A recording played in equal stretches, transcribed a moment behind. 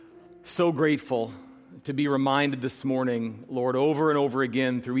so grateful to be reminded this morning, Lord, over and over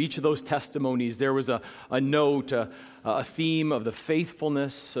again through each of those testimonies, there was a note, a theme of the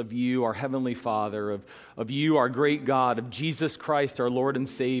faithfulness of you, our Heavenly Father, of you, our great God, of Jesus Christ, our Lord and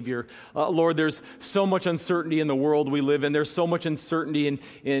Savior. Lord, there's so much uncertainty in the world we live in. There's so much uncertainty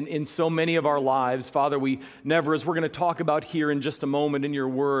in so many of our lives. Father, we never, as we're going to talk about here in just a moment in your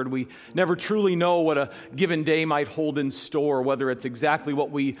word, we never truly know what a given day might hold in store, whether it's exactly what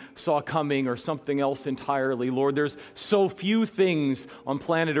we saw coming or something else entirely. Lord, there's so few things on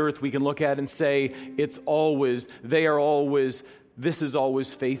planet Earth we can look at and say, it's always, they are always, this is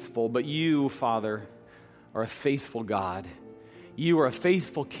always faithful. But you, Father, are a faithful God. You are a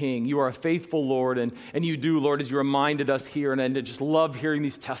faithful King. You are a faithful Lord. And you do, Lord, as you reminded us here, and I just love hearing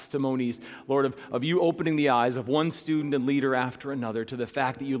these testimonies, Lord, of you opening the eyes of one student and leader after another to the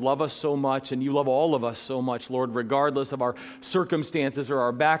fact that you love us so much and you love all of us so much, Lord, regardless of our circumstances or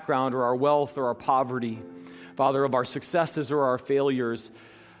our background or our wealth or our poverty. Father, of our successes or our failures.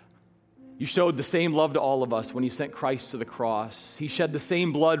 You showed the same love to all of us when you sent Christ to the cross. He shed the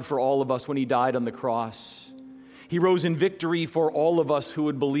same blood for all of us when he died on the cross. He rose in victory for all of us who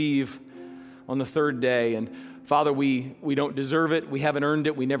would believe on the third day. And Father, we don't deserve it. We haven't earned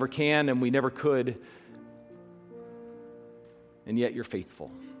it. We never can, and we never could. And yet you're faithful.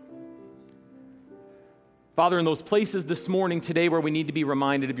 Father, in those places this morning, today, where we need to be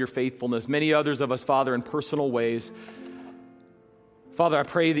reminded of your faithfulness, many others of us, Father, in personal ways, Father, I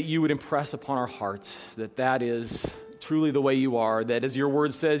pray that you would impress upon our hearts that that is truly the way you are, that as your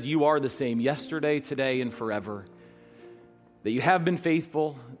word says, you are the same yesterday, today, and forever. That you have been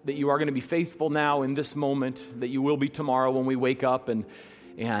faithful, that you are going to be faithful now in this moment, that you will be tomorrow when we wake up, and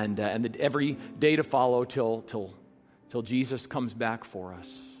that every day to follow till Jesus comes back for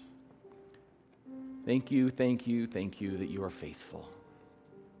us. Thank you that you are faithful.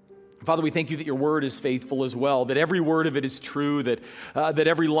 Father, we thank you that your word is faithful as well, that every word of it is true, that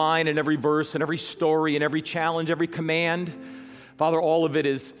every line and every verse and every story and every challenge, every command, Father, all of it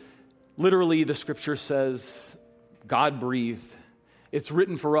is literally, the scripture says, God-breathed. It's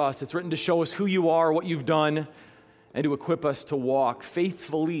written for us. It's written to show us who you are, what you've done, and to equip us to walk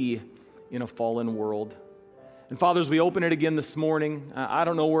faithfully in a fallen world. And Father, as we open it again this morning, I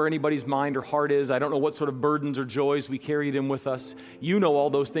don't know where anybody's mind or heart is. I don't know what sort of burdens or joys we carried in with us. You know all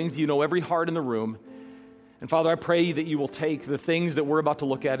those things. You know every heart in the room. And Father, I pray that you will take the things that we're about to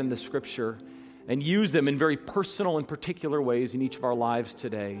look at in the scripture and use them in very personal and particular ways in each of our lives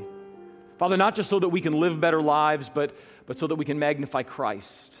today. Father, not just so that we can live better lives, but so that we can magnify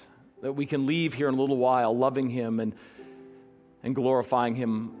Christ, that we can leave here in a little while loving him and glorifying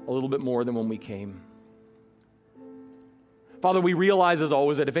him a little bit more than when we came. Father, we realize as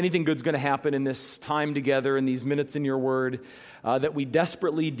always that if anything good's going to happen in this time together, in these minutes in your word, that we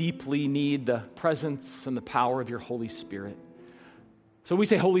desperately, deeply need the presence and the power of your Holy Spirit. So we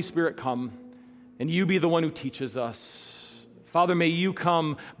say, Holy Spirit, come, and you be the one who teaches us. Father, may you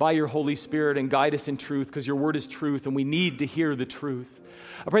come by your Holy Spirit and guide us in truth, because your word is truth, and we need to hear the truth.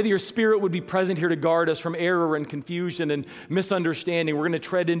 I pray that your Spirit would be present here to guard us from error and confusion and misunderstanding. We're going to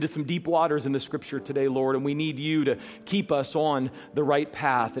tread into some deep waters in the scripture today, Lord, and we need you to keep us on the right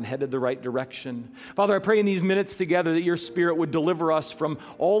path and headed the right direction. Father, I pray in these minutes together that your Spirit would deliver us from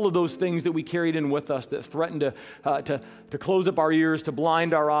all of those things that we carried in with us that threaten to close up our ears, to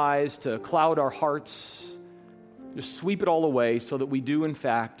blind our eyes, to cloud our hearts. Just sweep it all away so that we do, in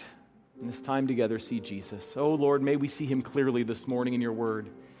fact, in this time together, see Jesus. Oh, Lord, may we see him clearly this morning in your word.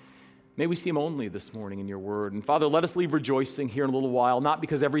 May we see him only this morning in your word. And Father, let us leave rejoicing here in a little while, not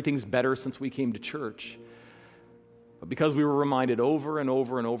because everything's better since we came to church, but because we were reminded over and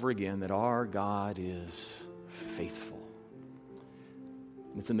over and over again that our God is faithful.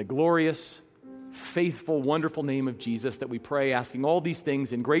 And it's in the glorious, faithful, wonderful name of Jesus that we pray, asking all these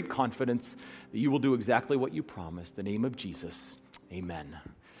things in great confidence that you will do exactly what you promised. The name of Jesus, amen.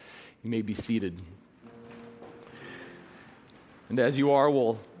 You may be seated. And as you are,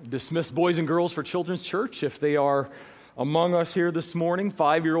 we'll dismiss boys and girls for Children's Church. If they are among us here this morning,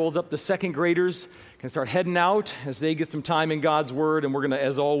 5-year-olds up to second graders can start heading out as they get some time in God's Word, and we're going to,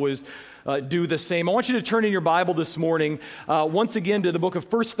 as always, do the same. I want you to turn in your Bible this morning, once again, to the book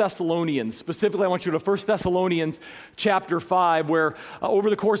of 1 Thessalonians. Specifically, I want you to 1 Thessalonians chapter 5, where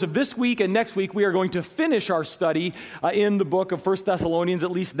over the course of this week and next week, we are going to finish our study in the book of 1 Thessalonians.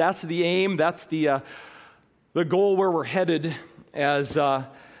 At least that's the aim. That's the goal where we're headed as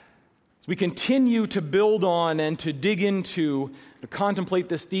we continue to build on and to dig into, to contemplate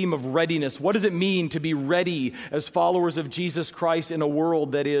this theme of readiness. What does it mean to be ready as followers of Jesus Christ in a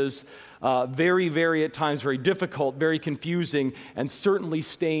world that is very, very at times very difficult, very confusing, and certainly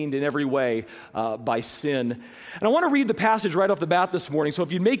stained in every way by sin. And I want to read the passage right off the bat this morning. So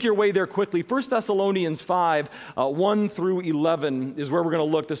if you make your way there quickly, 1 Thessalonians 5, 1 through 11 is where we're going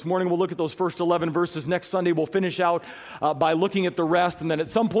to look. This morning we'll look at those first 11 verses. Next Sunday we'll finish out by looking at the rest. And then at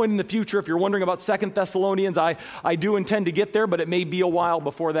some point in the future, if you're wondering about 2 Thessalonians, I do intend to get there, but it may be a while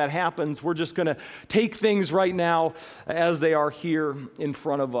before that happens. We're just going to take things right now as they are here in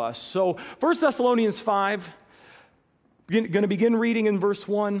front of us. So 1 Thessalonians 5, going to begin reading in verse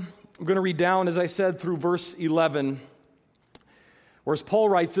 1. I'm going to read down, as I said, through verse 11. Whereas Paul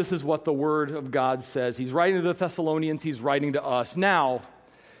writes, this is what the Word of God says. He's writing to the Thessalonians, he's writing to us. Now,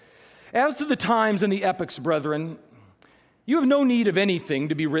 as to the times and the epochs, brethren, you have no need of anything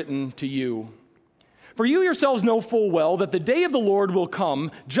to be written to you. For you yourselves know full well that the day of the Lord will come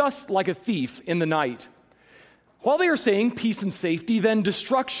just like a thief in the night. While they are saying peace and safety, then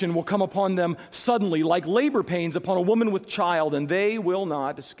destruction will come upon them suddenly, like labor pains upon a woman with child, and they will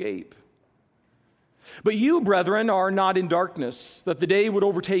not escape. But you, brethren, are not in darkness, that the day would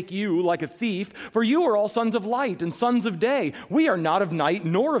overtake you like a thief, for you are all sons of light and sons of day. We are not of night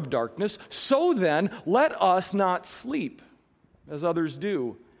nor of darkness. So then, let us not sleep, as others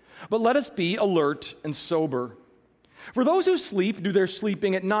do, but let us be alert and sober. For those who sleep do their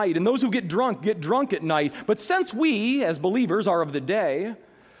sleeping at night, and those who get drunk at night. But since we, as believers, are of the day,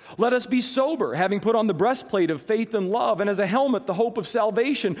 let us be sober, having put on the breastplate of faith and love, and as a helmet the hope of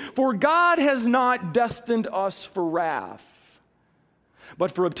salvation. For God has not destined us for wrath,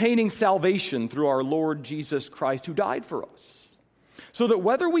 but for obtaining salvation through our Lord Jesus Christ, who died for us, so that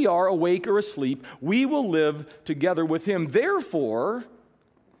whether we are awake or asleep, we will live together with him. Therefore,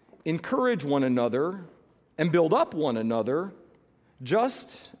 encourage one another and build up one another,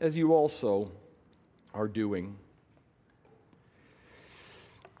 just as you also are doing.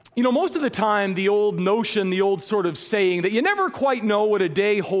 You know, most of the time, the old notion, the old sort of saying that you never quite know what a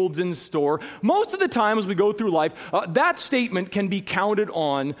day holds in store, most of the time as we go through life, that statement can be counted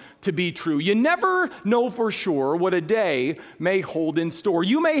on to be true. You never know for sure what a day may hold in store.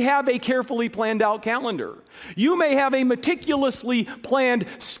 You may have a carefully planned out calendar. You may have a meticulously planned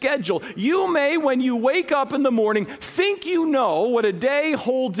schedule. You may, when you wake up in the morning, think you know what a day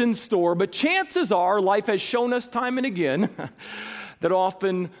holds in store, but chances are, life has shown us time and again, that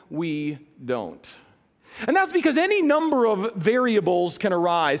often we don't. And that's because any number of variables can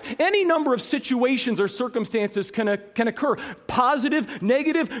arise. Any number of situations or circumstances can occur. Positive,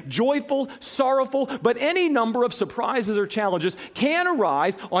 negative, joyful, sorrowful, but any number of surprises or challenges can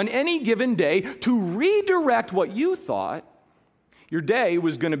arise on any given day to redirect what you thought your day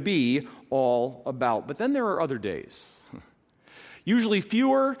was going to be all about. But then there are other days, usually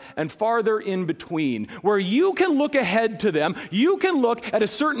fewer and farther in between, where you can look ahead to them. You can look at a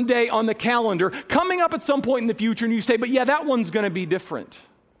certain day on the calendar coming up at some point in the future, and you say, but yeah, that one's going to be different.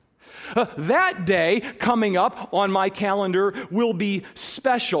 That day coming up on my calendar will be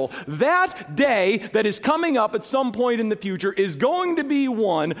special. That day that is coming up at some point in the future is going to be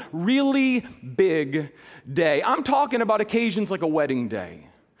one really big day. I'm talking about occasions like a wedding day.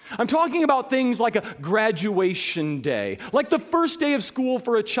 I'm talking about things like a graduation day, like the first day of school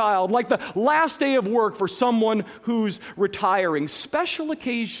for a child, like the last day of work for someone who's retiring. Special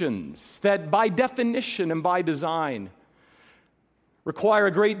occasions that by definition and by design require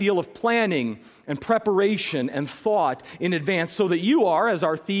a great deal of planning and preparation and thought in advance so that you are, as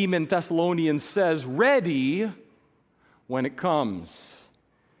our theme in Thessalonians says, ready when it comes.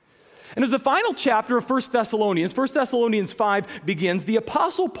 And as the final chapter of 1 Thessalonians 5 begins, the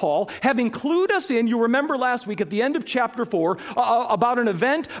Apostle Paul, having clued us in, you remember last week at the end of chapter 4, about an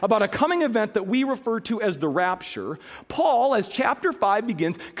event, about a coming event that we refer to as the rapture, Paul, as chapter 5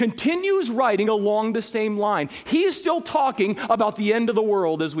 begins, continues writing along the same line. He's still talking about the end of the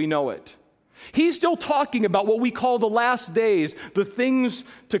world as we know it. He's still talking about what we call the last days, the things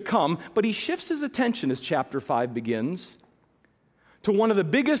to come, but he shifts his attention as chapter 5 begins to one of the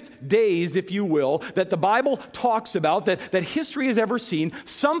biggest days, if you will, that the Bible talks about, that history has ever seen,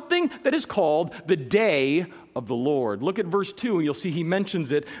 something that is called the day of the Lord. Look at verse 2, and you'll see he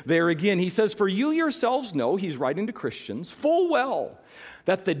mentions it there again. He says, for you yourselves know, he's writing to Christians, full well,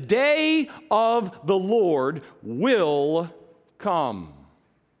 that the day of the Lord will come.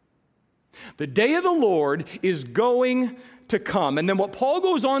 The day of the Lord is going to come. And then what Paul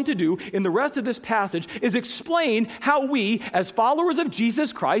goes on to do in the rest of this passage is explain how we, as followers of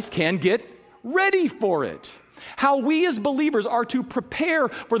Jesus Christ, can get ready for it. How we as believers are to prepare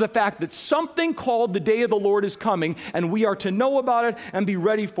for the fact that something called the day of the Lord is coming, and we are to know about it and be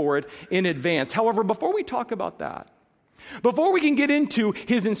ready for it in advance. However, before we talk about that, Before we can get into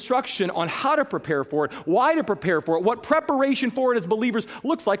his instruction on how to prepare for it, why to prepare for it, what preparation for it as believers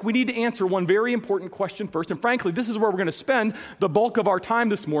looks like, we need to answer one very important question first. And frankly, this is where we're going to spend the bulk of our time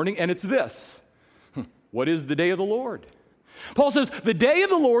this morning, and it's this. What is the day of the Lord? Paul says the day of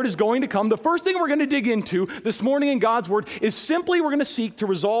the Lord is going to come. The first thing we're going to dig into this morning in God's Word is simply we're going to seek to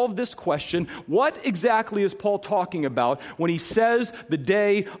resolve this question. What exactly is Paul talking about when he says the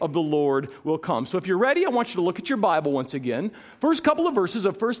day of the Lord will come? So if you're ready, I want you to look at your Bible once again. First couple of verses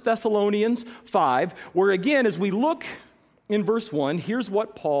of 1 Thessalonians 5, where again, as we look in verse 1, here's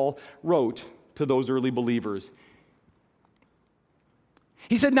what Paul wrote to those early believers.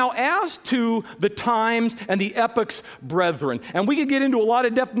 He said, now as to the times and the epochs, brethren, and we could get into a lot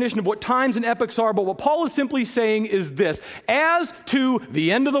of definition of what times and epochs are, but what Paul is simply saying is this, as to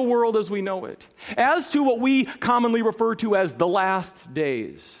the end of the world as we know it, as to what we commonly refer to as the last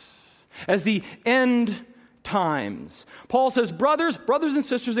days, as the end times. Paul says, brothers and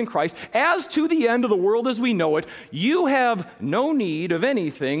sisters in Christ, as to the end of the world as we know it, you have no need of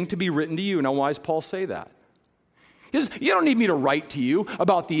anything to be written to you. Now, why does Paul say that? He says, you don't need me to write to you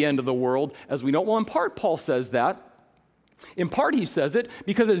about the end of the world as we know. Well, in part, Paul says that. In part, he says it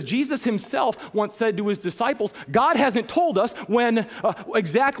because as Jesus himself once said to his disciples, God hasn't told us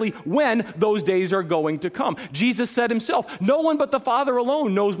exactly when those days are going to come. Jesus said himself, no one but the Father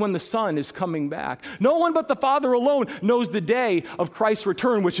alone knows when the Son is coming back. No one but the Father alone knows the day of Christ's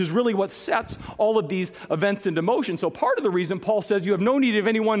return, which is really what sets all of these events into motion. So part of the reason Paul says you have no need of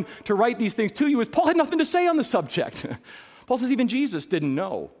anyone to write these things to you is Paul had nothing to say on the subject. Paul says even Jesus didn't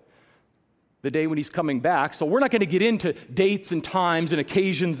know the day when he's coming back. So we're not going to get into dates and times and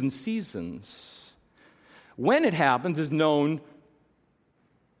occasions and seasons. When it happens is known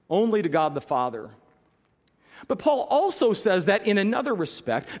only to God the Father. But Paul also says that in another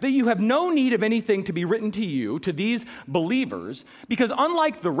respect, that you have no need of anything to be written to you, to these believers, because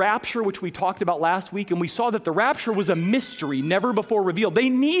unlike the rapture, which we talked about last week, and we saw that the rapture was a mystery never before revealed, they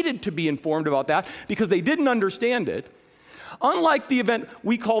needed to be informed about that because they didn't understand it. Unlike the event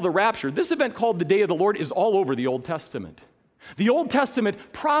we call the rapture, this event called the day of the Lord is all over the Old Testament. The Old Testament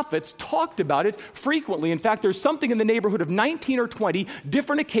prophets talked about it frequently. In fact, there's something in the neighborhood of 19 or 20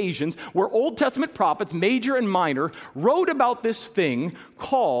 different occasions where Old Testament prophets, major and minor, wrote about this thing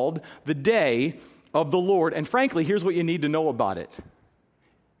called the day of the Lord. And frankly, here's what you need to know about it.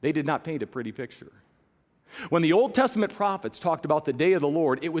 They did not paint a pretty picture. When the Old Testament prophets talked about the day of the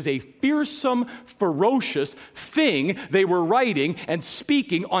Lord, it was a fearsome, ferocious thing they were writing and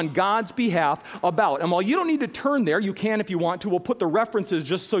speaking on God's behalf about. And while you don't need to turn there, you can if you want to. We'll put the references,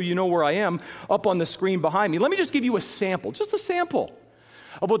 just so you know where I am, up on the screen behind me. Let me just give you a sample, just a sample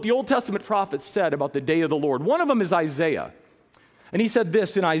of what the Old Testament prophets said about the day of the Lord. One of them is Isaiah. And he said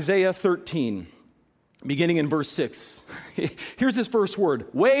this in Isaiah 13, beginning in verse 6. Here's this first word,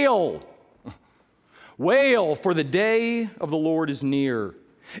 wail. Wail, for the day of the Lord is near.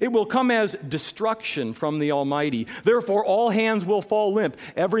 It will come as destruction from the Almighty. Therefore, all hands will fall limp.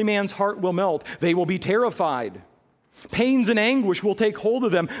 Every man's heart will melt. They will be terrified. Pains and anguish will take hold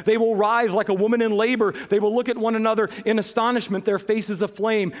of them. They will writhe like a woman in labor. They will look at one another in astonishment, their faces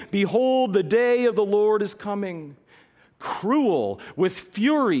aflame. Behold, the day of the Lord is coming, cruel, with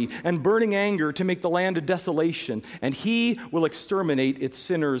fury and burning anger to make the land a desolation, and he will exterminate its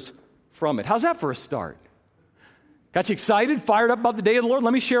sinners from it. How's that for a start? Got you excited, fired up about the day of the Lord?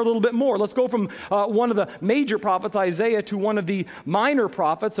 Let me share a little bit more. Let's go from one of the major prophets, Isaiah, to one of the minor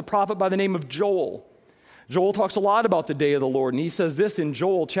prophets, a prophet by the name of Joel. Joel talks a lot about the day of the Lord, and he says this in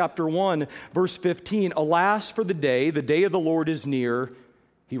Joel chapter 1, verse 15, alas for the day of the Lord is near.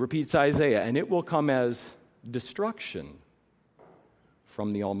 He repeats Isaiah, and it will come as destruction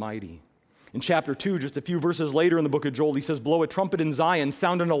from the Almighty. In chapter 2, just a few verses later in the book of Joel, he says, blow a trumpet in Zion,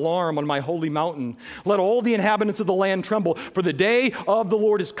 sound an alarm on my holy mountain. Let all the inhabitants of the land tremble, for the day of the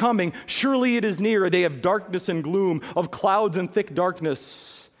Lord is coming. Surely it is near, a day of darkness and gloom, of clouds and thick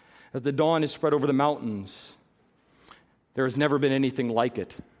darkness, as the dawn is spread over the mountains. There has never been anything like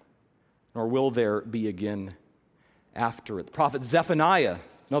it, nor will there be again after it. The prophet Zephaniah,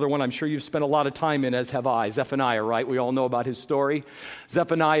 another one I'm sure you've spent a lot of time in, as have I. Zephaniah, right? We all know about his story.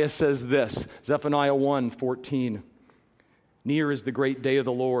 Zephaniah says this, Zephaniah 1:14. Near is the great day of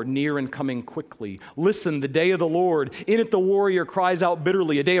the Lord, near and coming quickly. Listen, the day of the Lord. In it the warrior cries out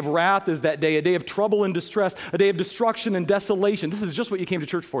bitterly. A day of wrath is that day, a day of trouble and distress, a day of destruction and desolation. This is just what you came to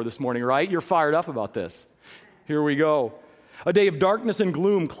church for this morning, right? You're fired up about this. Here we go. A day of darkness and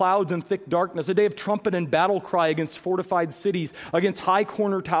gloom, clouds and thick darkness, a day of trumpet and battle cry against fortified cities, against high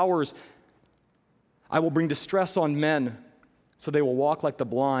corner towers. I will bring distress on men, so they will walk like the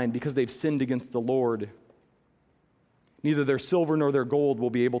blind because they've sinned against the Lord. Neither their silver nor their gold will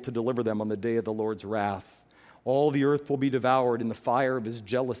be able to deliver them on the day of the Lord's wrath. All the earth will be devoured in the fire of his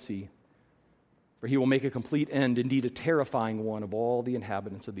jealousy, for he will make a complete end, indeed a terrifying one, of all the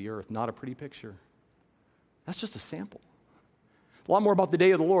inhabitants of the earth. Not a pretty picture. That's just a sample. A lot more about the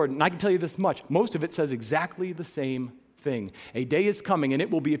day of the Lord, and I can tell you this much. Most of it says exactly the same thing. A day is coming, and it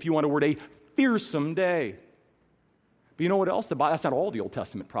will be, if you want a word, a fearsome day. But you know what else? That's not all the Old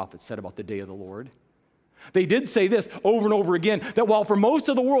Testament prophets said about the day of the Lord. They did say this over and over again, that while for much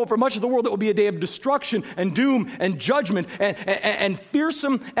of the world, it will be a day of destruction and doom and judgment and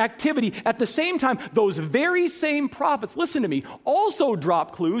fearsome activity, at the same time, those very same prophets, listen to me, also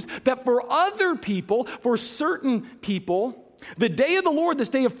drop clues that for other people, for certain people, the day of the Lord, this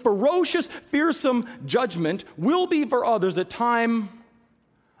day of ferocious, fearsome judgment, will be for others a time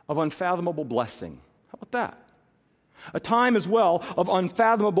of unfathomable blessing. How about that? A time as well of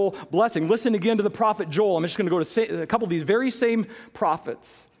unfathomable blessing. Listen again to the prophet Joel. I'm just going to go to a couple of these very same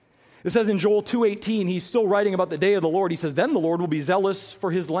prophets. It says in Joel 2:18, he's still writing about the day of the Lord. He says, "Then the Lord will be zealous for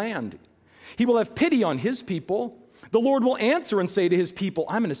his land. He will have pity on his people. The Lord will answer and say to his people,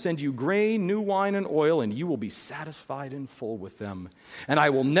 I'm going to send you grain, new wine, and oil, and you will be satisfied and full with them. And I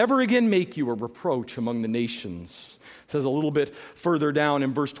will never again make you a reproach among the nations." It says a little bit further down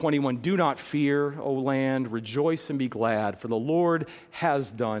in verse 21, "Do not fear, O land, rejoice and be glad, for the Lord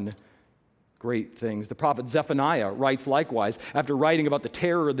has done great things." The prophet Zephaniah writes likewise, after writing about the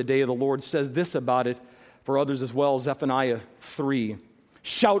terror of the day of the Lord, says this about it for others as well, Zephaniah 3.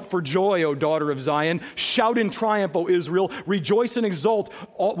 "Shout for joy, O daughter of Zion. Shout in triumph, O Israel. Rejoice and exult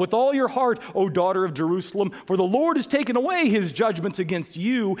with all your heart, O daughter of Jerusalem. For the Lord has taken away his judgments against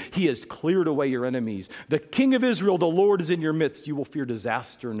you. He has cleared away your enemies. The King of Israel, the Lord, is in your midst. You will fear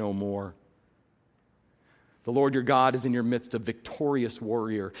disaster no more. The Lord your God is in your midst, a victorious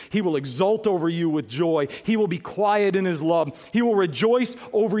warrior. He will exult over you with joy. He will be quiet in his love. He will rejoice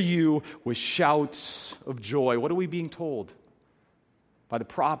over you with shouts of joy." What are we being told by the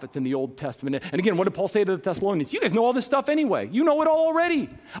prophets in the Old Testament? And again, what did Paul say to the Thessalonians? You guys know all this stuff anyway. You know it all already.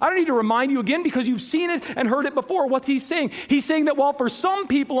 I don't need to remind you again because you've seen it and heard it before. What's he saying? He's saying that while for some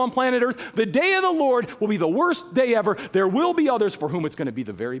people on planet Earth, the day of the Lord will be the worst day ever, there will be others for whom it's going to be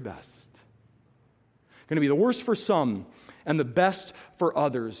the very best. Going to be the worst for some and the best for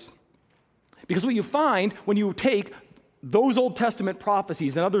others. Because what you find when you take those Old Testament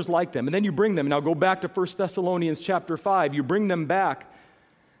prophecies and others like them, and then you bring them, and I'll go back to 1 Thessalonians chapter 5, you bring them back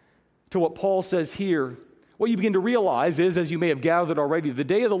to what Paul says here, what you begin to realize is, as you may have gathered already, the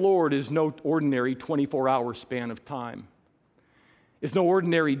day of the Lord is no ordinary 24-hour span of time. It's no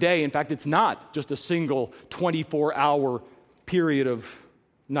ordinary day. In fact, it's not just a single 24-hour period of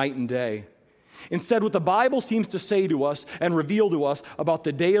night and day. Instead, what the Bible seems to say to us and reveal to us about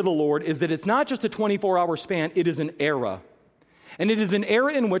the day of the Lord is that it's not just a 24-hour span, it is an era. And it is an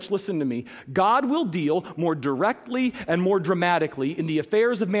era in which, listen to me, God will deal more directly and more dramatically in the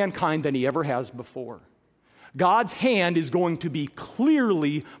affairs of mankind than he ever has before. God's hand is going to be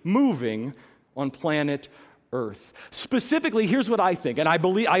clearly moving on planet Earth. Specifically, here's what I think, and I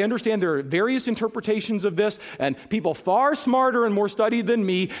understand there are various interpretations of this, and people far smarter and more studied than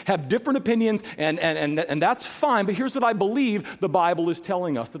me have different opinions, and that's fine, but here's what I believe the Bible is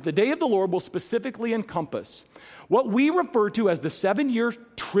telling us, that the day of the Lord will specifically encompass what we refer to as the 7-year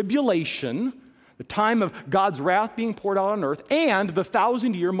tribulation, the time of God's wrath being poured out on earth, and the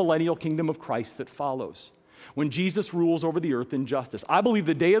 1,000-year millennial kingdom of Christ that follows, when Jesus rules over the earth in justice. I believe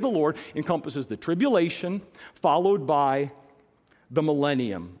the day of the Lord encompasses the tribulation followed by the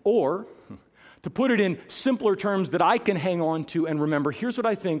millennium. Or, to put it in simpler terms that I can hang on to and remember, here's what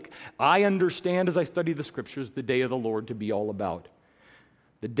I think I understand as I study the scriptures the day of the Lord to be all about.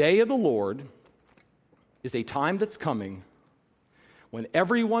 The day of the Lord is a time that's coming when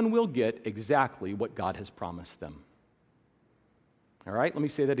everyone will get exactly what God has promised them. All right, let me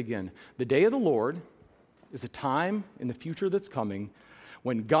say that again. The day of the Lord is a time in the future that's coming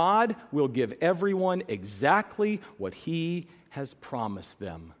when God will give everyone exactly what he has promised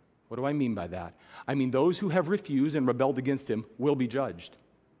them. What do I mean by that? I mean those who have refused and rebelled against him will be judged.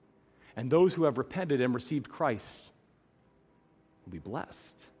 And those who have repented and received Christ will be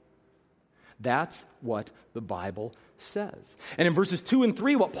blessed. That's what the Bible says. And in verses 2 and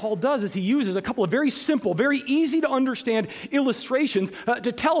 3, what Paul does is he uses a couple of very simple, very easy to understand illustrations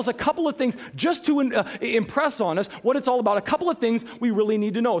to tell us a couple of things, just to impress on us what it's all about, a couple of things we really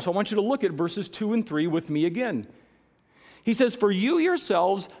need to know. So I want you to look at verses 2 and 3 with me again. He says, "For you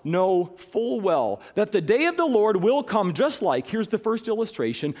yourselves know full well that the day of the Lord will come just like," here's the first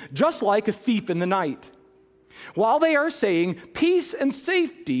illustration, "just like a thief in the night. While they are saying peace and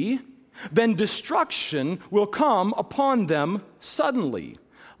safety, then destruction will come upon them suddenly.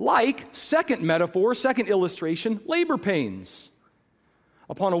 Like, second metaphor, second illustration, labor pains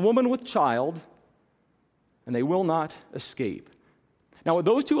upon a woman with child, and they will not escape. Now, what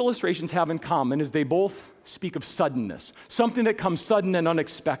those two illustrations have in common is they both speak of suddenness, something that comes sudden and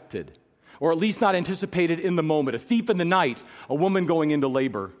unexpected, or at least not anticipated in the moment. A thief in the night, a woman going into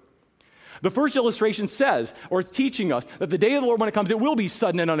labor. The first illustration says, or it's teaching us, that the day of the Lord, when it comes, it will be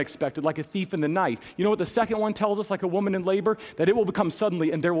sudden and unexpected, like a thief in the night. You know what the second one tells us, like a woman in labor? That it will become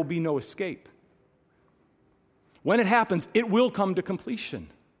suddenly and there will be no escape. When it happens, it will come to completion.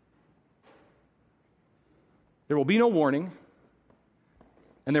 There will be no warning,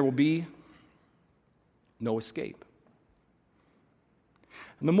 and there will be no escape.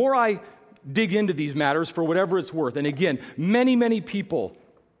 And the more I dig into these matters, for whatever it's worth, and again, many people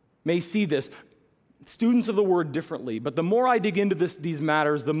may see this, students of the word differently, but the more I dig into these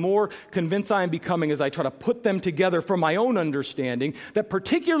matters, the more convinced I am becoming as I try to put them together from my own understanding, that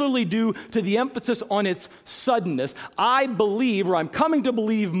particularly due to the emphasis on its suddenness, I believe, or I'm coming to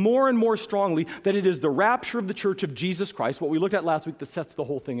believe more and more strongly, that it is the rapture of the church of Jesus Christ, what we looked at last week, that sets the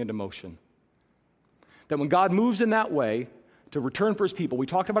whole thing into motion. That when God moves in that way to return for his people, we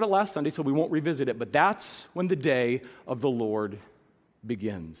talked about it last Sunday, so we won't revisit it, but that's when the day of the Lord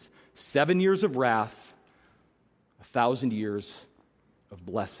begins. 7 years of wrath, 1,000 years of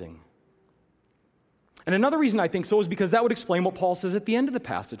blessing. And another reason I think so is because that would explain what Paul says at the end of the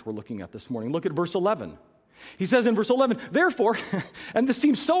passage we're looking at this morning. Look at verse 11. He says in verse 11, therefore, and this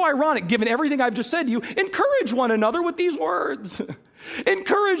seems so ironic given everything I've just said to you, encourage one another with these words.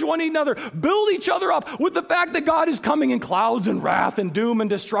 Encourage one another. Build each other up with the fact that God is coming in clouds and wrath and doom and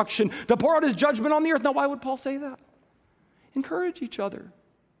destruction to pour out his judgment on the earth. Now, why would Paul say that? Encourage each other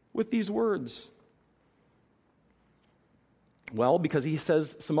with these words. Well, because he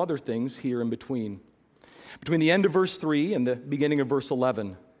says some other things here in between. Between the end of verse 3 and the beginning of verse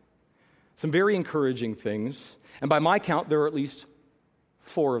 11. Some very encouraging things. And by my count, there are at least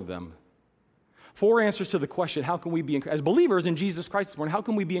 4 of them. 4 answers to the question, how can we be, as believers in Jesus Christ this morning, how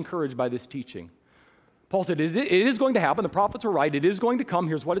can we be encouraged by this teaching? Paul said, it is going to happen. The prophets are right. It is going to come.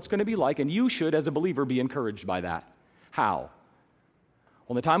 Here's what it's going to be like. And you should, as a believer, be encouraged by that. How? Well,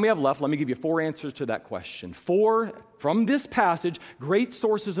 in the time we have left, let me give you 4 answers to that question. 4, from this passage, great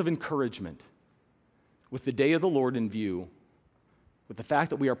sources of encouragement with the day of the Lord in view, with the fact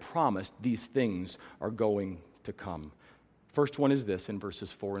that we are promised these things are going to come. First one is this in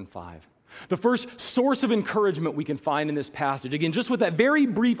verses 4 and 5. The first source of encouragement we can find in this passage, again, just with that very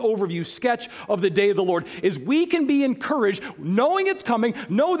brief overview sketch of the day of the Lord, is we can be encouraged knowing it's coming,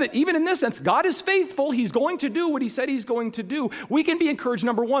 know that even in this sense, God is faithful. He's going to do what he said he's going to do. We can be encouraged,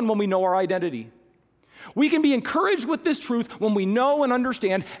 number one, when we know our identity. We can be encouraged with this truth when we know and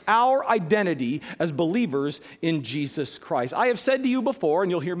understand our identity as believers in Jesus Christ. I have said to you before,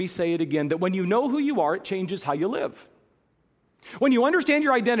 and you'll hear me say it again, that when you know who you are, it changes how you live. When you understand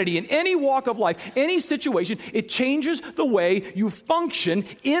your identity in any walk of life, any situation, it changes the way you function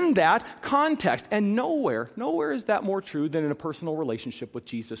in that context. And nowhere is that more true than in a personal relationship with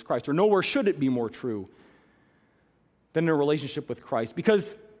Jesus Christ, or nowhere should it be more true than in a relationship with Christ.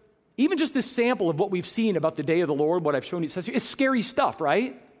 Because even just this sample of what we've seen about the day of the Lord, what I've shown you, it says here, it's scary stuff,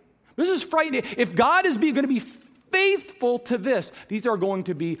 right? This is frightening. If God is going to be faithful to this, these are going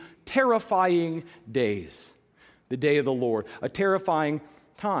to be terrifying days. The day of the Lord, a terrifying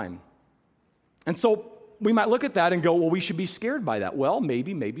time. And so we might look at that and go, well, we should be scared by that. Well,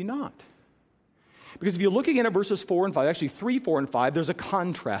 maybe not. Because if you look again at verses 4 and 5, actually 3, 4, and 5, there's a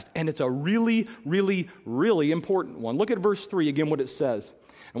contrast, and it's a really, really, really important one. Look at verse 3 again, what it says.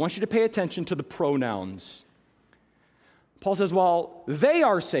 I want you to pay attention to the pronouns. Paul says, while they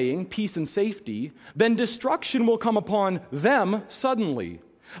are saying peace and safety, then destruction will come upon them suddenly,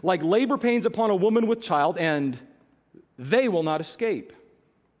 like labor pains upon a woman with child, and they will not escape.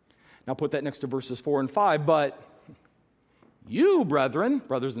 Now put that next to verses 4 and 5. But you, brethren,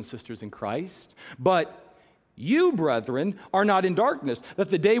 brothers and sisters in Christ, but you, brethren, are not in darkness, that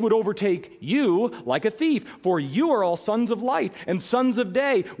the day would overtake you like a thief. For you are all sons of light and sons of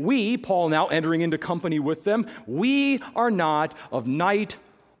day. We, Paul now entering into company with them, we are not of night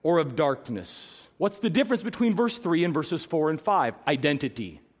or of darkness. What's the difference between verse 3 and verses 4 and 5?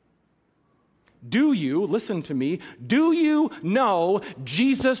 Identity. Do you, listen to me, do you know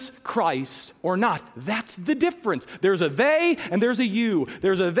Jesus Christ or not? That's the difference. There's a they and there's a you.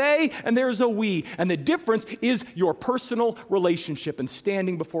 There's a they and there's a we. And the difference is your personal relationship and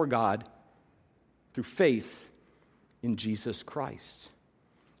standing before God through faith in Jesus Christ.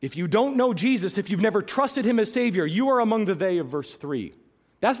 If you don't know Jesus, if you've never trusted him as Savior, you are among the they of verse 3.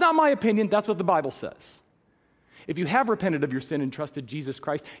 That's not my opinion. That's what the Bible says. If you have repented of your sin and trusted Jesus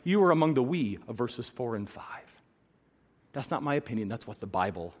Christ, you are among the we of verses 4 and 5. That's not my opinion. That's what the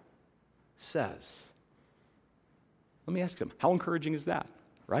Bible says. Let me ask them, how encouraging is that,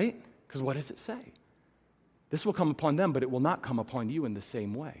 right? Because what does it say? This will come upon them, but it will not come upon you in the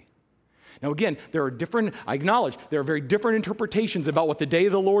same way. Now again, I acknowledge, there are very different interpretations about what the day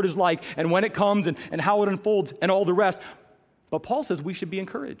of the Lord is like and when it comes and how it unfolds and all the rest. But Paul says we should be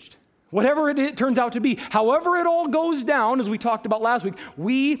encouraged. Whatever it turns out to be, however it all goes down, as we talked about last week,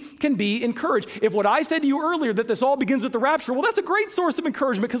 we can be encouraged. If what I said to you earlier, that this all begins with the rapture, well, that's a great source of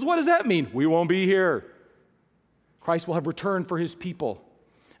encouragement, because what does that mean? We won't be here. Christ will have returned for his people,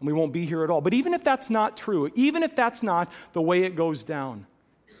 and we won't be here at all. But even if that's not true, even if that's not the way it goes down,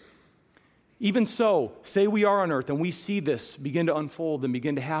 even so, say we are on earth and we see this begin to unfold and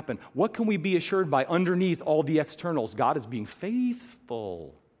begin to happen, what can we be assured by underneath all the externals? God is being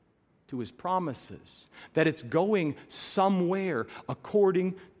faithful to his promises, that it's going somewhere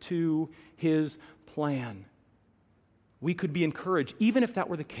according to his plan. We could be encouraged, even if that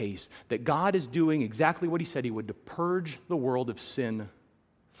were the case, that God is doing exactly what he said he would, to purge the world of sin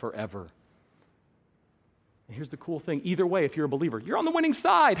forever. And here's the cool thing. Either way, if you're a believer, you're on the winning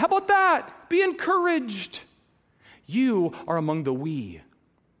side. How about that? Be encouraged. You are among the we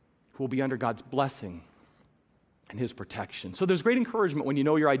who will be under God's blessing and his protection. So there's great encouragement when you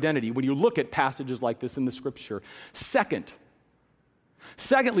know your identity, when you look at passages like this in the scripture. Secondly,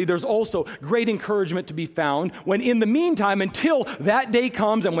 there's also great encouragement to be found when in the meantime, until that day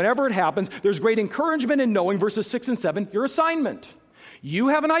comes and whenever it happens, there's great encouragement in knowing, verses 6 and 7, your assignment. You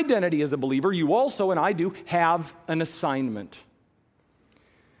have an identity as a believer. You also, and I do, have an assignment.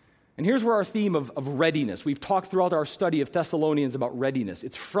 And here's where our theme of readiness. We've talked throughout our study of Thessalonians about readiness.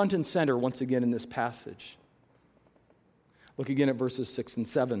 It's front and center once again in this passage. Look again at verses 6 and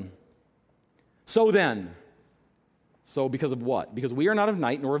 7. So because of what? Because we are not of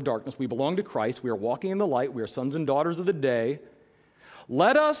night nor of darkness. We belong to Christ. We are walking in the light. We are sons and daughters of the day.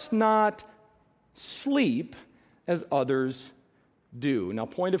 Let us not sleep as others do. Now,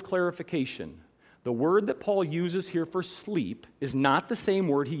 point of clarification. The word that Paul uses here for sleep is not the same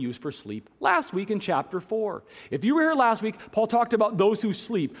word he used for sleep last week in chapter 4. If you were here last week, Paul talked about those who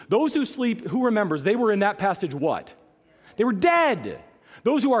sleep. Those who sleep, who remembers, they were in that passage what? They were dead.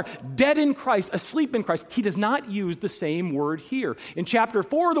 Those who are dead in Christ, asleep in Christ. He does not use the same word here. In chapter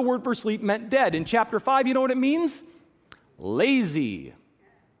 4, the word for sleep meant dead. In chapter 5, you know what it means? Lazy,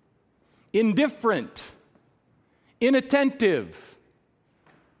 indifferent, inattentive,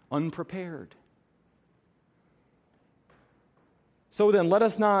 unprepared. So then, let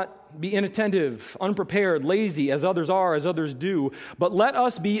us not be inattentive, unprepared, lazy, as others are, as others do, but let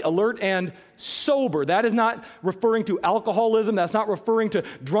us be alert and sober. That is not referring to alcoholism. That's not referring to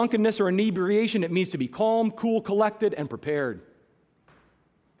drunkenness or inebriation. It means to be calm, cool, collected, and prepared.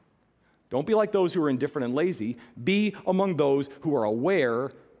 Don't be like those who are indifferent and lazy. Be among those who are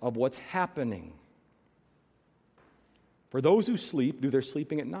aware of what's happening. For those who sleep do their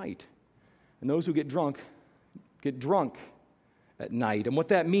sleeping at night, and those who get drunk at night. And what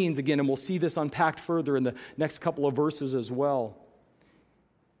that means, again, and we'll see this unpacked further in the next couple of verses as well.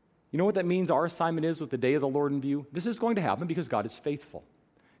 You know what that means our assignment is with the day of the Lord in view? This is going to happen because God is faithful.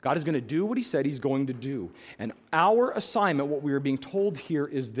 God is going to do what he said he's going to do. And our assignment, what we are being told here,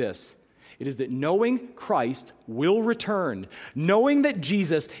 is this. It is that knowing Christ will return, knowing that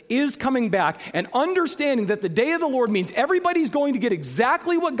Jesus is coming back, and understanding that the day of the Lord means everybody's going to get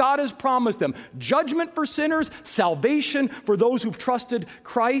exactly what God has promised them. Judgment for sinners, salvation for those who've trusted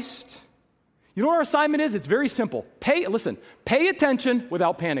Christ. You know what our assignment is? It's very simple. Pay attention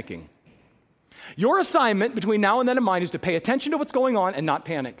without panicking. Your assignment between now and then of mine is to pay attention to what's going on and not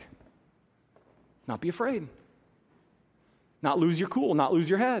panic. Not be afraid. Not lose your cool, not lose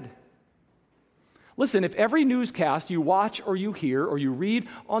your head. Listen, if every newscast you watch or you hear or you read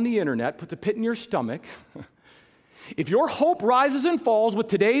on the internet puts a pit in your stomach, if your hope rises and falls with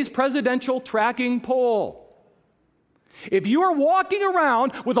today's presidential tracking poll, if you are walking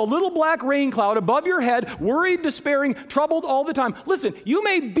around with a little black rain cloud above your head, worried, despairing, troubled all the time, listen, you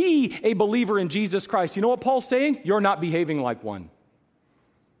may be a believer in Jesus Christ. You know what Paul's saying? You're not behaving like one.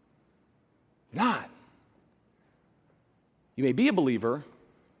 Not. You may be a believer,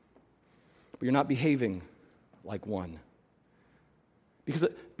 but you're not behaving like one.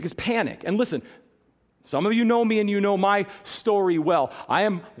 Because panic, and listen, some of you know me and you know my story well. I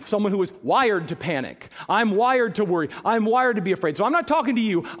am someone who is wired to panic. I'm wired to worry. I'm wired to be afraid. So I'm not talking to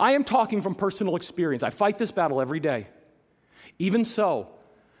you. I am talking from personal experience. I fight this battle every day. Even so,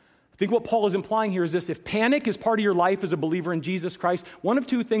 think what Paul is implying here is this: if panic is part of your life as a believer in Jesus Christ, one of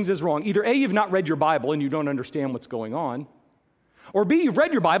two things is wrong. Either A, you've not read your Bible and you don't understand what's going on, or B, you've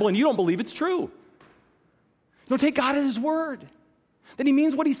read your Bible and you don't believe it's true. You don't take God at his word, that he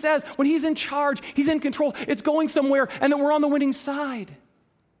means what he says. When he's in charge, he's in control, it's going somewhere, and that we're on the winning side.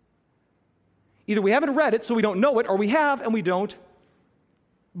 Either we haven't read it, so we don't know it, or we have and we don't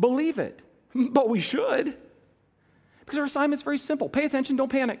believe it. But we should, because our assignment's very simple. Pay attention,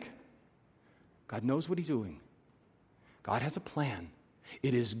 don't panic. God knows what he's doing. God has a plan.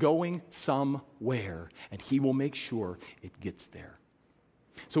 It is going somewhere, and he will make sure it gets there.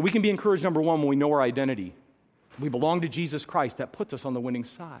 So we can be encouraged, number one, when we know our identity. We belong to Jesus Christ. That puts us on the winning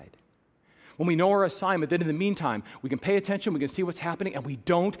side. When we know our assignment, then in the meantime, we can pay attention, we can see what's happening, and we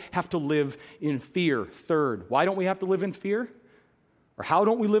don't have to live in fear. Third, why don't we have to live in fear? Or how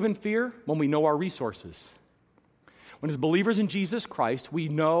don't we live in fear? When we know our resources. When as believers in Jesus Christ, we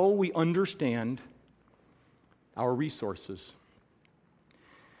know, we understand our resources.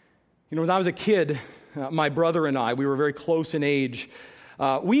 You know, when I was a kid, my brother and I, we were very close in age.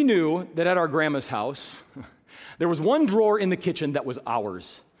 We knew that at our grandma's house, there was one drawer in the kitchen that was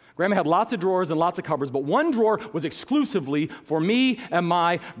ours. Grandma had lots of drawers and lots of cupboards, but one drawer was exclusively for me and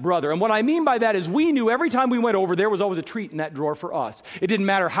my brother. And what I mean by that is we knew every time we went over, there was always a treat in that drawer for us. It didn't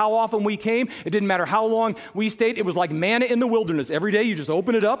matter how often we came. It didn't matter how long we stayed. It was like manna in the wilderness. Every day you just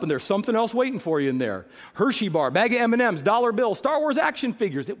open it up and there's something else waiting for you in there. Hershey bar, bag of M&Ms, dollar bill, Star Wars action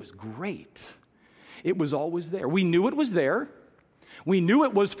figures. It was great. It was always there. We knew it was there. We knew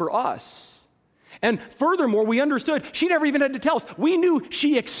it was for us. And furthermore, we understood she never even had to tell us. We knew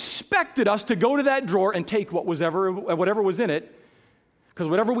she expected us to go to that drawer and take whatever was in it, because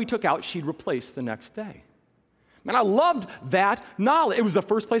whatever we took out, she'd replace the next day. Man, I loved that knowledge. It was the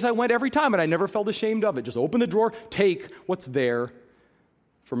first place I went every time, and I never felt ashamed of it. Just open the drawer, take what's there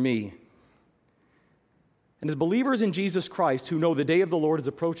for me. And as believers in Jesus Christ who know the day of the Lord is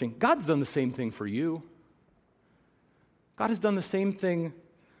approaching, God's done the same thing for you. God has done the same thing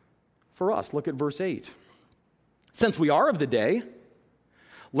for us. Look at verse 8. Since we are of the day,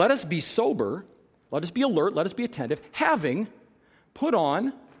 let us be sober, let us be alert, let us be attentive, having put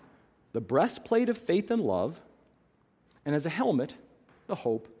on the breastplate of faith and love, and as a helmet, the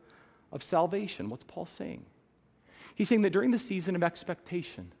hope of salvation. What's Paul saying? He's saying that during the season of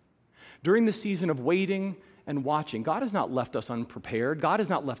expectation, during the season of waiting and watching, God has not left us unprepared. God has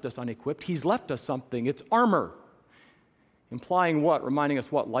not left us unequipped. He's left us something. It's armor. Implying what? Reminding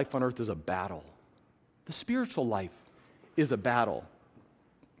us what? Life on earth is a battle. The spiritual life is a battle.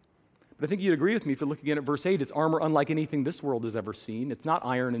 But I think you'd agree with me if you look again at verse 8. It's armor unlike anything this world has ever seen. It's not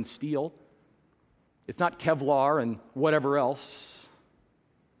iron and steel. It's not Kevlar and whatever else.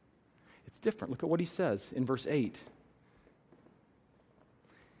 It's different. Look at what he says in verse 8.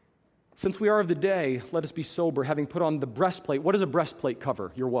 Since we are of the day, let us be sober, having put on the breastplate. What does a breastplate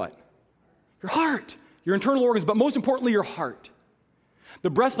cover? Your what? Your heart. Your internal organs, but most importantly, your heart. The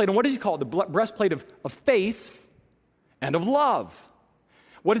breastplate, and what does he call it? The breastplate of faith and of love.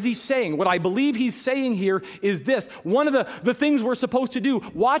 What is he saying? What I believe he's saying here is this. One of the things we're supposed to do,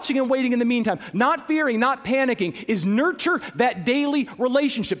 watching and waiting in the meantime, not fearing, not panicking, is nurture that daily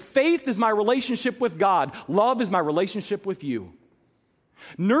relationship. Faith is my relationship with God. Love is my relationship with you.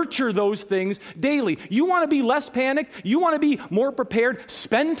 Nurture those things daily. You want to be less panicked? You want to be more prepared?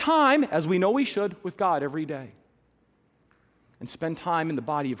 Spend time, as we know we should, with God every day. And spend time in the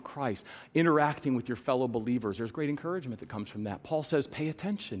body of Christ, interacting with your fellow believers. There's great encouragement that comes from that. Paul says, pay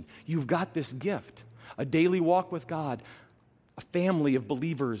attention. You've got this gift, a daily walk with God, a family of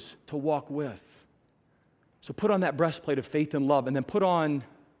believers to walk with. So put on that breastplate of faith and love, and then put on,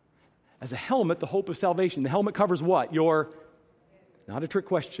 as a helmet, the hope of salvation. The helmet covers what? Not a trick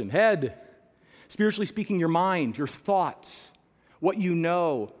question. Head. Spiritually speaking, your mind, your thoughts, what you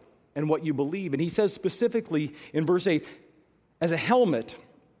know and what you believe. And he says specifically in verse 8, as a helmet,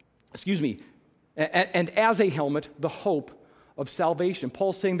 and as a helmet, the hope of salvation.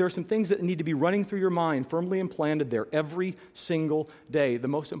 Paul's saying there are some things that need to be running through your mind, firmly implanted there every single day. The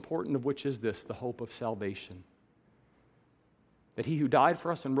most important of which is this, the hope of salvation. That he who died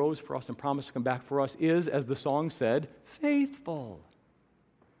for us and rose for us and promised to come back for us is, as the song said, faithful.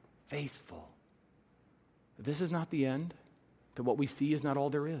 Faithful. This is not the end, that what we see is not all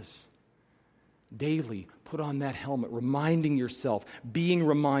there is. Daily, put on that helmet, reminding yourself, being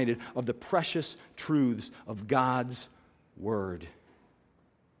reminded of the precious truths of God's Word.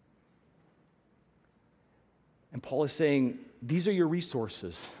 And Paul is saying, these are your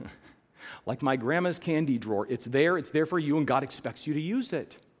resources. Like my grandma's candy drawer, it's there for you, and God expects you to use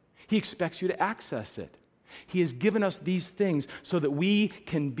it. He expects you to access it. He has given us these things so that we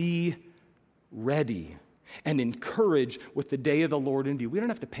can be ready and encouraged with the day of the Lord in view. We don't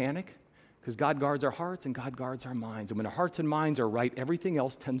have to panic because God guards our hearts and God guards our minds. And when our hearts and minds are right, everything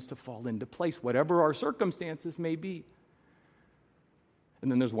else tends to fall into place, whatever our circumstances may be.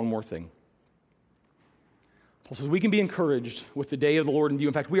 And then there's one more thing. Paul says we can be encouraged with the day of the Lord in view.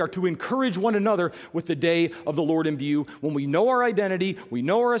 In fact, we are to encourage one another with the day of the Lord in view when we know our identity, we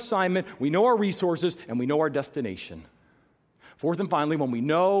know our assignment, we know our resources, and we know our destination. Fourth and finally, when we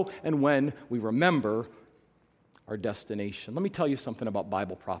know and when we remember our destination. Let me tell you something about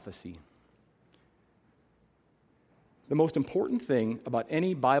Bible prophecy. The most important thing about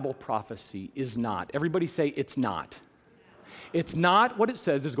any Bible prophecy is not. Everybody say it's not. It's not what it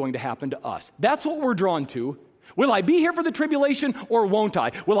says is going to happen to us. That's what we're drawn to. Will I be here for the tribulation or won't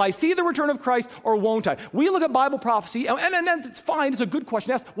I? Will I see the return of Christ or won't I? We look at Bible prophecy, and it's fine. It's a good question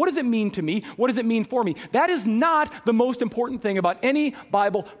to ask. What does it mean to me? What does it mean for me? That is not the most important thing about any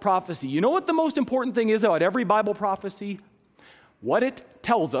Bible prophecy. You know what the most important thing is about every Bible prophecy? What it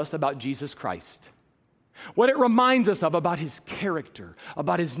tells us about Jesus Christ. What it reminds us of about his character,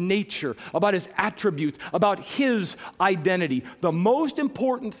 about his nature, about his attributes, about his identity. The most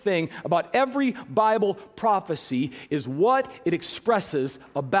important thing about every Bible prophecy is what it expresses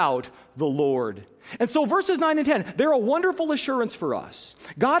about the Lord. And so verses 9 and 10, they're a wonderful assurance for us.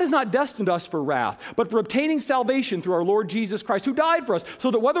 God has not destined us for wrath, but for obtaining salvation through our Lord Jesus Christ, who died for us,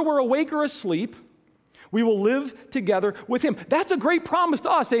 so that whether we're awake or asleep, we will live together with him. That's a great promise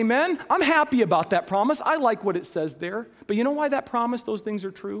to us, amen? I'm happy about that promise. I like what it says there. But you know why that promise, those things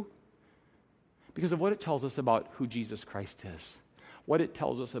are true? Because of what it tells us about who Jesus Christ is, what it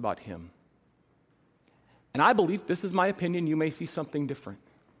tells us about him. And I believe, this is my opinion, you may see something different.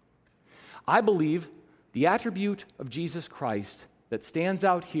 I believe the attribute of Jesus Christ that stands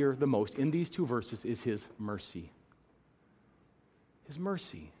out here the most in these two verses is his mercy. His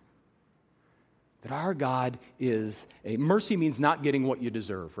mercy. That our God is mercy means not getting what you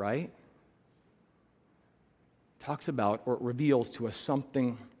deserve, right? Talks about or reveals to us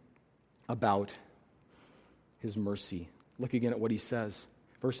something about his mercy. Look again at what he says.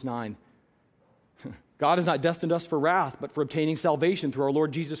 Verse 9. God has not destined us for wrath, but for obtaining salvation through our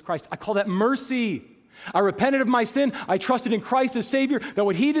Lord Jesus Christ. I call that mercy. I repented of my sin. I trusted in Christ as Savior, that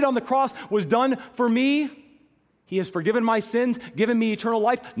what he did on the cross was done for me. He has forgiven my sins, given me eternal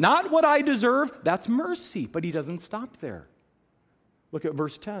life. Not what I deserve. That's mercy. But he doesn't stop there. Look at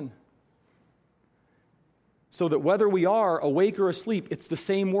verse 10. So that whether we are awake or asleep, it's the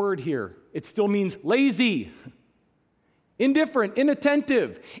same word here. It still means lazy, indifferent,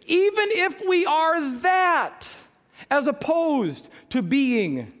 inattentive. Even if we are that, as opposed to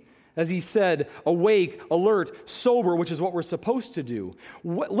being, as he said, awake, alert, sober, which is what we're supposed to do.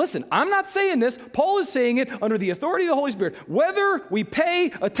 Listen, I'm not saying this. Paul is saying it under the authority of the Holy Spirit. Whether we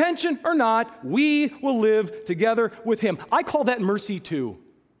pay attention or not, we will live together with him. I call that mercy too.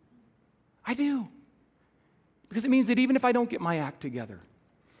 I do. Because it means that even if I don't get my act together,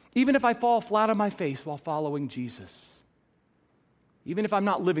 even if I fall flat on my face while following Jesus, even if I'm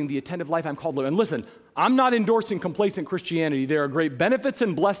not living the attentive life I'm called to live. And listen, I'm not endorsing complacent Christianity. There are great benefits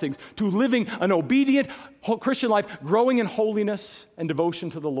and blessings to living an obedient Christian life, growing in holiness and devotion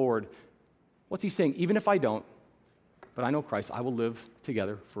to the Lord. What's he saying? Even if I don't, but I know Christ, I will live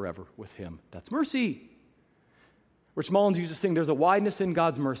together forever with him. That's mercy. Rich Mullins used to sing, there's a wideness in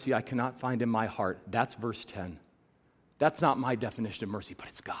God's mercy I cannot find in my heart. That's verse 10. That's not my definition of mercy, but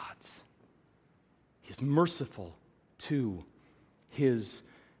it's God's. He's merciful to his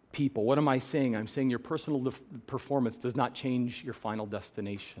people. What am I saying? I'm saying your personal performance does not change your final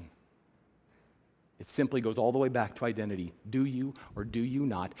destination. It simply goes all the way back to identity. Do you or do you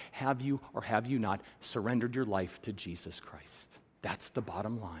not, have you or have you not surrendered your life to Jesus Christ? That's the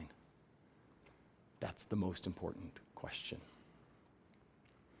bottom line. That's the most important question.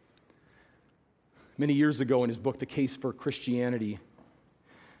 Many years ago in his book, The Case for Christianity,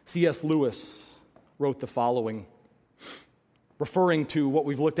 C.S. Lewis wrote the following, referring to what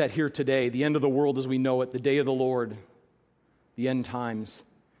we've looked at here today, the end of the world as we know it, the day of the Lord, the end times.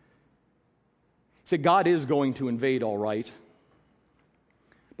 He said, God is going to invade, all right.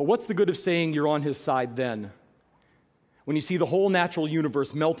 But what's the good of saying you're on his side then? When you see the whole natural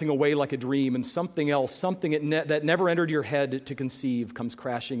universe melting away like a dream and something else, something that never entered your head to conceive comes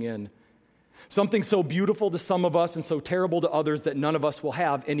crashing in. Something so beautiful to some of us and so terrible to others that none of us will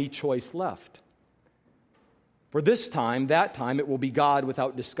have any choice left. For this time, that time, it will be God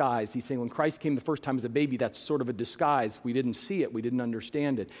without disguise. He's saying when Christ came the first time as a baby, that's sort of a disguise. We didn't see it. We didn't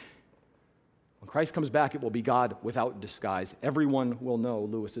understand it. When Christ comes back, it will be God without disguise. Everyone will know,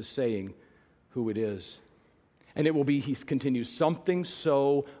 Lewis is saying, who it is. And it will be, he continues, something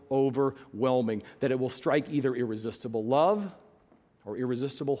so overwhelming that it will strike either irresistible love or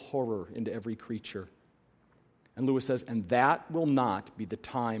irresistible horror into every creature. And Lewis says, and that will not be the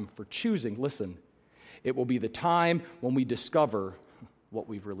time for choosing. Listen, it will be the time when we discover what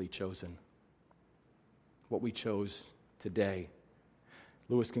we've really chosen, what we chose today.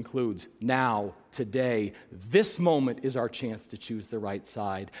 Lewis concludes, now, today, this moment is our chance to choose the right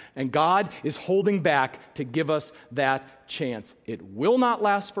side. And God is holding back to give us that chance. It will not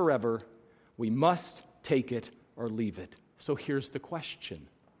last forever. We must take it or leave it. So here's the question.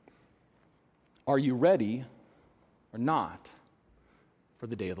 Are you ready or not for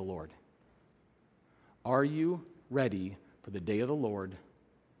the day of the Lord? Are you ready for the day of the Lord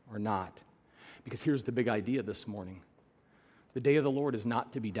or not? Because here's the big idea this morning. The day of the Lord is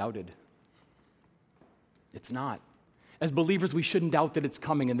not to be doubted. It's not. As believers, we shouldn't doubt that it's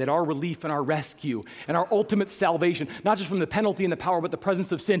coming and that our relief and our rescue and our ultimate salvation, not just from the penalty and the power, but the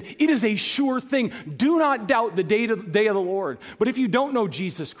presence of sin, it is a sure thing. Do not doubt the day of the Lord. But if you don't know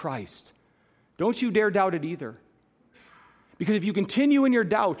Jesus Christ, don't you dare doubt it either. Because if you continue in your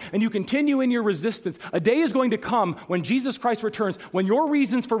doubt and you continue in your resistance, a day is going to come when Jesus Christ returns, when your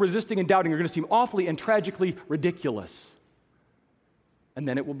reasons for resisting and doubting are going to seem awfully and tragically ridiculous. And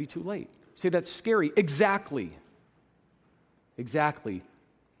then it will be too late. Say, that's scary. Exactly.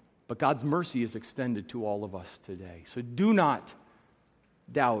 But God's mercy is extended to all of us today. So do not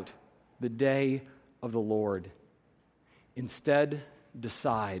doubt the day of the Lord. Instead,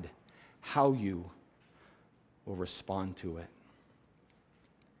 decide how you will respond to it.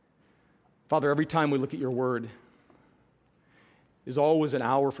 Father, every time we look at your word, is always an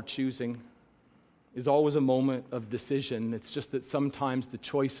hour for choosing, is always a moment of decision. It's just that sometimes the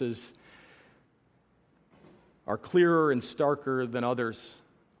choices are clearer and starker than others.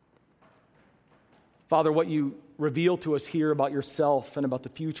 Father, what you reveal to us here about yourself and about the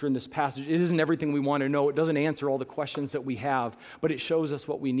future in this passage, it isn't everything we want to know. It doesn't answer all the questions that we have, but it shows us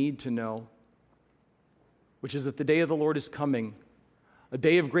what we need to know, which is that the day of the Lord is coming, a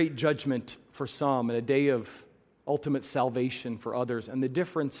day of great judgment for some and a day of ultimate salvation for others. And the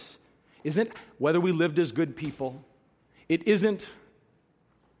difference isn't whether we lived as good people. It isn't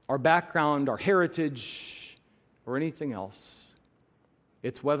our background, our heritage, or anything else.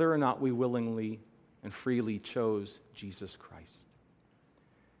 It's whether or not we willingly and freely chose Jesus Christ.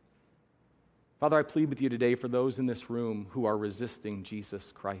 Father, I plead with you today for those in this room who are resisting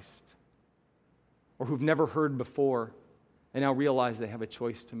Jesus Christ or who've never heard before and now realize they have a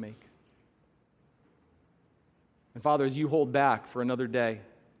choice to make. And Father, as you hold back for another day,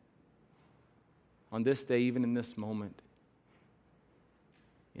 on this day, even in this moment,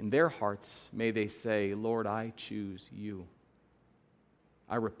 in their hearts, may they say, Lord, I choose you.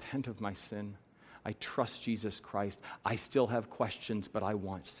 I repent of my sin. I trust Jesus Christ. I still have questions, but I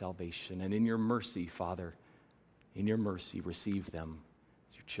want salvation. And in your mercy, Father, in your mercy, receive them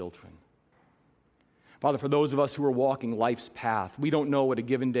as your children. Father, for those of us who are walking life's path, we don't know what a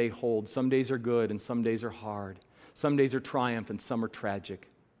given day holds. Some days are good and some days are hard. Some days are triumph and some are tragic.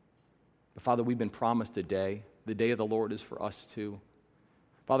 But Father, we've been promised a day. The day of the Lord is for us too.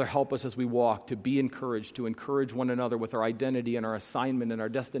 Father, help us as we walk to be encouraged, to encourage one another with our identity and our assignment and our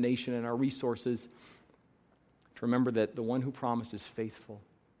destination and our resources. To remember that the one who promised is faithful.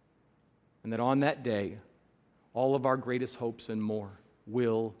 And that on that day, all of our greatest hopes and more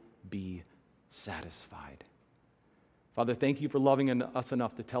will be satisfied. Father, thank you for loving us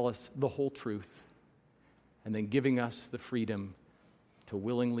enough to tell us the whole truth and then giving us the freedom to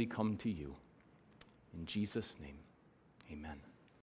willingly come to you. In Jesus' name, amen.